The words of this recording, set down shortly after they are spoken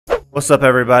What's up,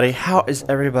 everybody? How is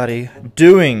everybody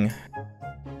doing?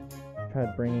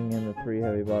 Tried bringing in the 3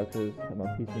 heavy boxes on my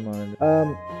PC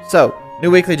monitor. So,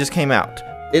 new weekly just came out.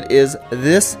 It is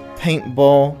this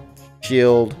paintball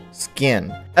shield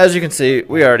skin. As you can see,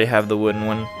 we already have the wooden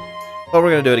one, but we're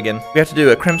gonna do it again. We have to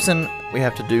do a crimson, we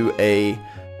have to do a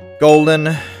golden,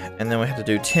 and then we have to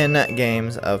do 10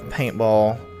 games of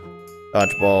paintball,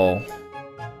 dodgeball,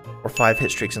 or 5 hit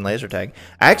streaks and laser tag.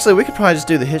 Actually, we could probably just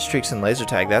do the hit streaks and laser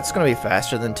tag. That's going to be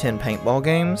faster than 10 paintball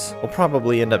games. We'll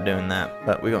probably end up doing that,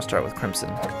 but we're going to start with crimson.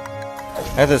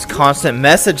 I have this constant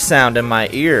message sound in my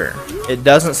ear. It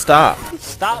doesn't stop.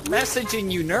 Stop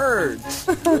messaging, you nerds.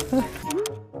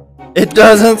 It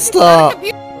doesn't stop.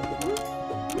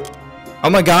 Oh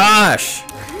my gosh.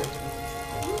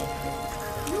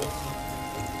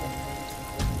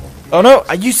 Oh no,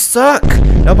 you suck.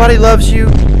 Nobody loves you.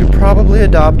 You're probably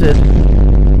adopted.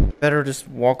 Better just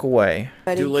walk away.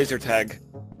 Do laser tag.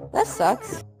 That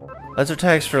sucks. Laser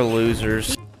tag's for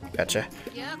losers. Gotcha.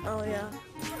 Oh yeah.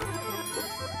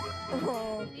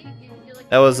 Oh.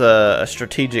 That was a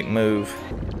strategic move.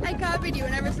 I copied you,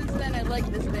 and ever since then I like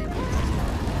this thing.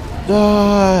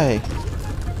 Die.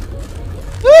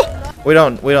 We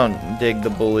don't dig the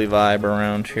bully vibe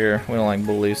around here. We don't like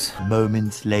bullies.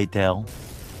 Moments later.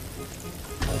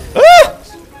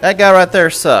 That guy right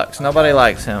there sucks. Nobody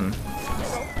likes him.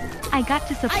 I got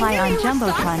to supply on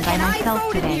Jumbotron by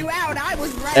myself today.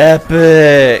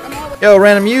 Epic! Yo,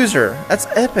 random user. That's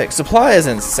epic. Supply is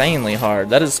insanely hard.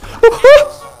 That is...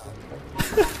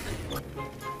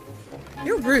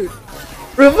 You're rude.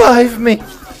 Revive me!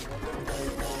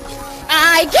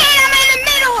 I can't! I'm in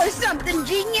the middle of something,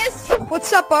 genius!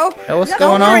 What's up, Bo? Hey, what's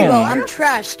going Don't worry, on? Bro. I'm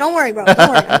trash. Don't worry, bro. Don't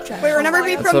worry. I'm trash. Wait, remember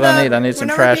me That's from what the... I need. I need some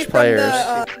trash players.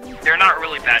 They're not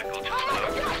really bad coaches.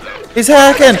 He's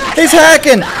hacking! He's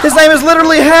hacking! His name is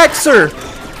literally Haxer!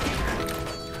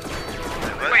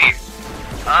 Wait.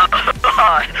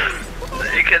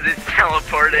 Because it's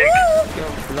teleporting.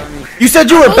 You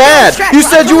said you were bad! You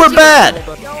said you were bad!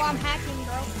 Yo, I'm hacking,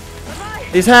 bro.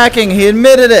 He's hacking. He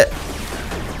admitted it.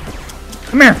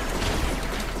 Come here.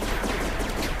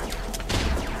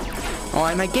 Oh,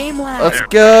 I'm a game lab. Let's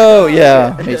go.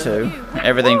 Yeah, me too.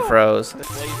 Everything froze.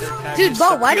 Dude,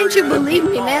 Bo, why didn't you believe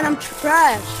me, man? I'm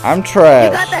trash. I'm You got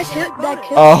trash. that shit, that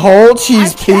kill. A whole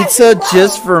cheese I'm trash pizza as well.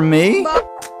 just for me?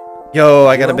 Yo,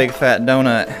 I got a big fat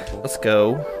donut. Let's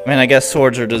go. I mean, I guess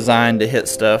swords are designed to hit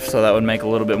stuff, so that would make a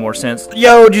little bit more sense.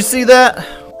 Yo, did you see that?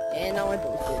 Yeah, no, I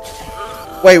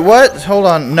didn't. Wait, what? Hold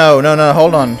on. No,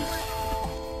 hold on.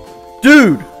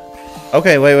 Dude!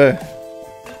 Okay, wait.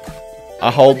 I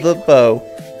hold the bow.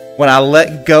 When I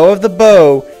let go of the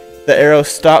bow, the arrow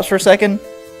stops for a second,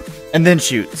 and then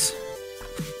shoots.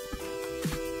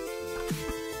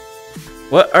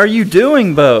 What are you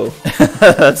doing, Bo?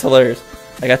 That's hilarious.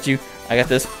 I got you. I got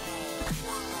this.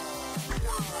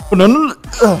 Oh, no.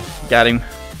 Ugh. Got him.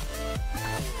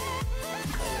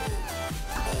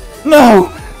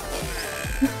 No!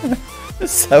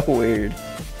 It's so weird.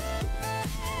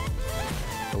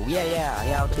 Oh,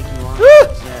 yeah, I'll take you on. Woo!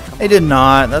 Yeah, come He on. did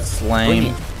not. That's lame.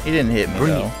 Bring it. He didn't hit me,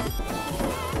 Bring though. it.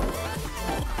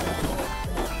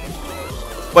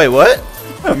 Wait, what?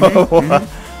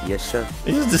 Yes, sir.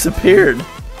 He just disappeared.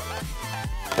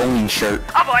 Shirt.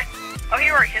 Oh boy. Oh, he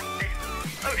already hit me.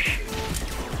 Oh shit.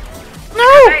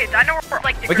 No! Hey, I know where,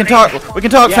 like, the We can grenade talk. We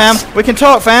can talk, Yes. fam. We can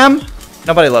talk, fam.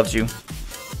 Nobody loves you.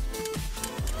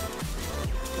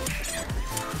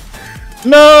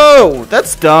 No!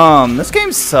 That's dumb. This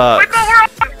game sucks. Wait, Bo, we're on.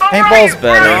 Paintball's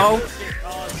better.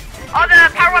 Oh, the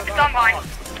power weapon's online.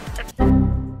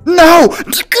 No!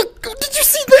 Did you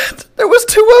see that? There was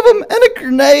 2 of them and a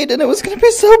grenade, and it was gonna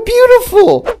be so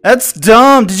beautiful. That's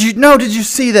dumb. Did you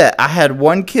see that? I had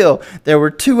 1 kill. There were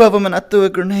 2 of them, and I threw a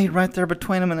grenade right there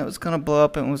between them, and it was gonna blow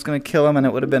up and it was gonna kill them, and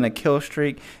it would have been a kill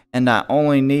streak. And I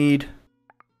only need...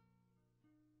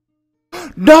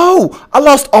 No! I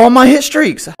lost all my hit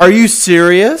streaks. Are you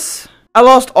serious? I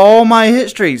lost all my hit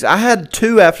streaks. I had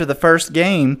 2 after the first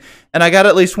game, and I got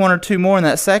at least 1 or 2 more in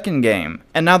that second game.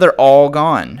 And now they're all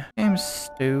gone. Game's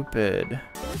stupid.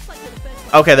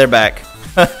 Okay, they're back.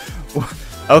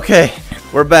 Okay,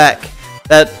 we're back.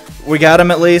 We got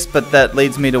them at least, but that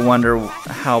leads me to wonder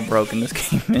how broken this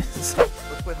game is.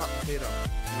 Let's play hot potato.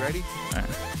 You ready? Alright.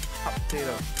 Hot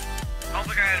potato. Oh,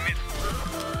 look at enemies.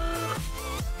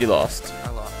 You lost. I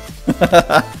lost.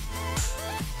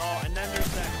 Oh, and then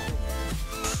there's that.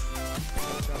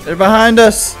 They're behind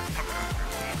us.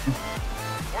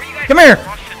 Or you guys Come here.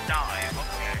 rush and die.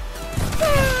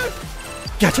 Okay.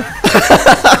 Gotcha.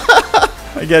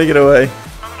 I gotta get away.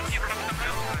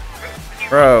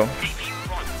 Bro. DG,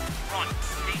 run.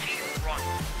 DG, run.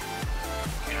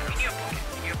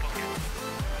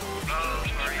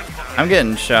 I'm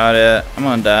getting shot at. I'm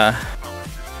gonna die.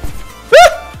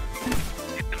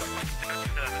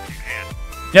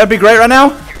 You know, it'd be great right now?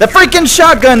 The freaking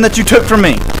shotgun that you took from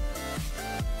me!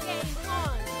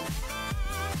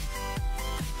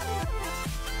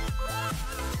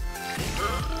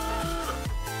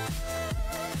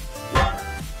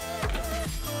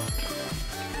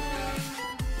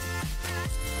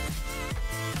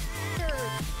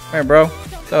 Here, bro.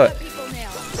 Throw it.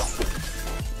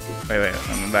 Wait,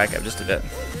 I'm gonna back up just a bit.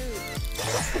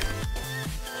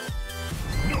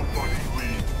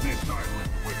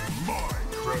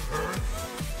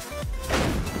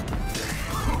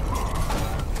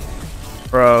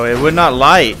 Bro, it would not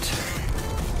light.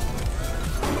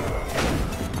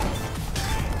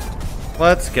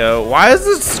 Let's go. Why is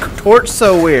this torch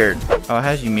so weird? Oh, it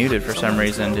has you muted for some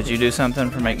reason. Did you do something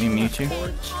for make me mute you?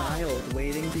 Poor child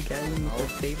waiting to get their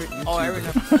favorite YouTuber. Oh, I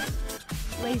remember.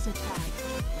 Laser tag.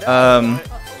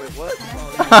 Wait, what?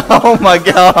 Oh my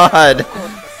god.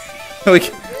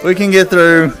 We can get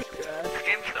through.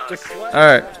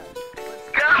 Alright.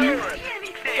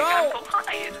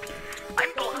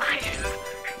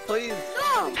 Please.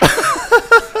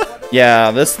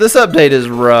 Yeah, this update is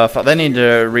rough. They need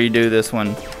to redo this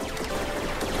one.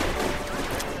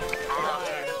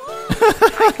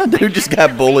 Dude just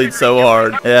got bullied so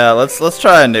hard. Yeah, let's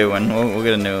try a new one. We'll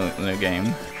get a new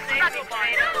game.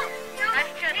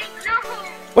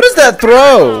 What is that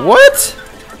throw? What?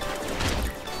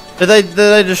 Did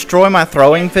they destroy my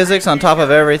throwing physics on top of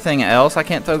everything else? I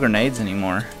can't throw grenades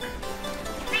anymore.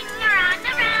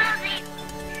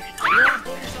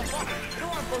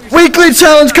 Weekly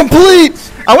challenge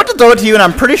complete! I went to throw it to you and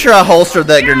I'm pretty sure I holstered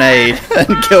that grenade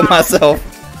and killed myself.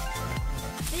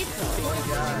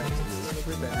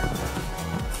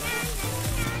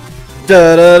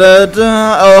 Da da da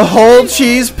da! A whole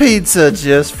cheese pizza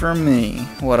just for me.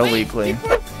 What a weekly.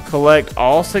 Collect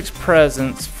all 6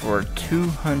 presents for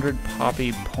 200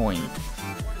 poppy points.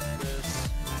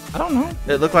 I don't know.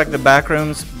 It looked like the back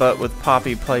rooms, but with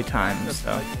poppy playtime.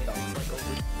 So.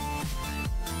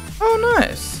 Oh,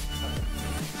 nice.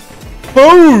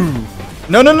 Boom!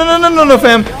 No,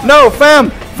 fam. No,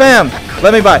 fam.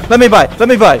 Let me buy. Look at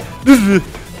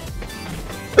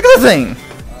the thing.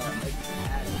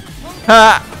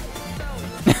 Ha!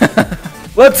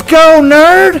 Let's go,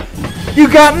 nerd! You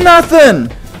got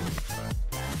nothing!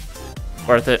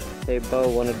 Worth it. Hey, Bo,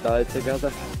 wanna die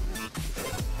together?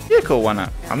 Yeah, cool, why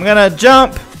not? I'm gonna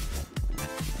jump!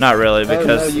 Not really,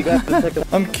 because you got to take a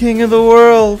I'm king of the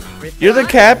world. You're the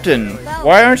captain.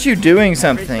 Why aren't you doing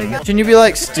something? Shouldn't you be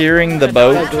like steering the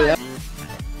boat?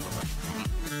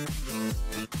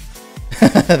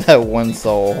 That one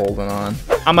soul holding on.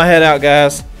 I'm gonna head out,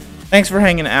 guys. Thanks for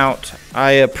hanging out.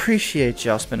 I appreciate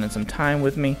y'all spending some time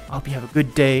with me. I hope you have a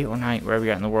good day or night wherever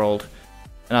you're at in the world.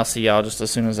 And I'll see y'all just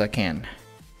as soon as I can.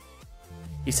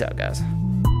 Peace out, guys.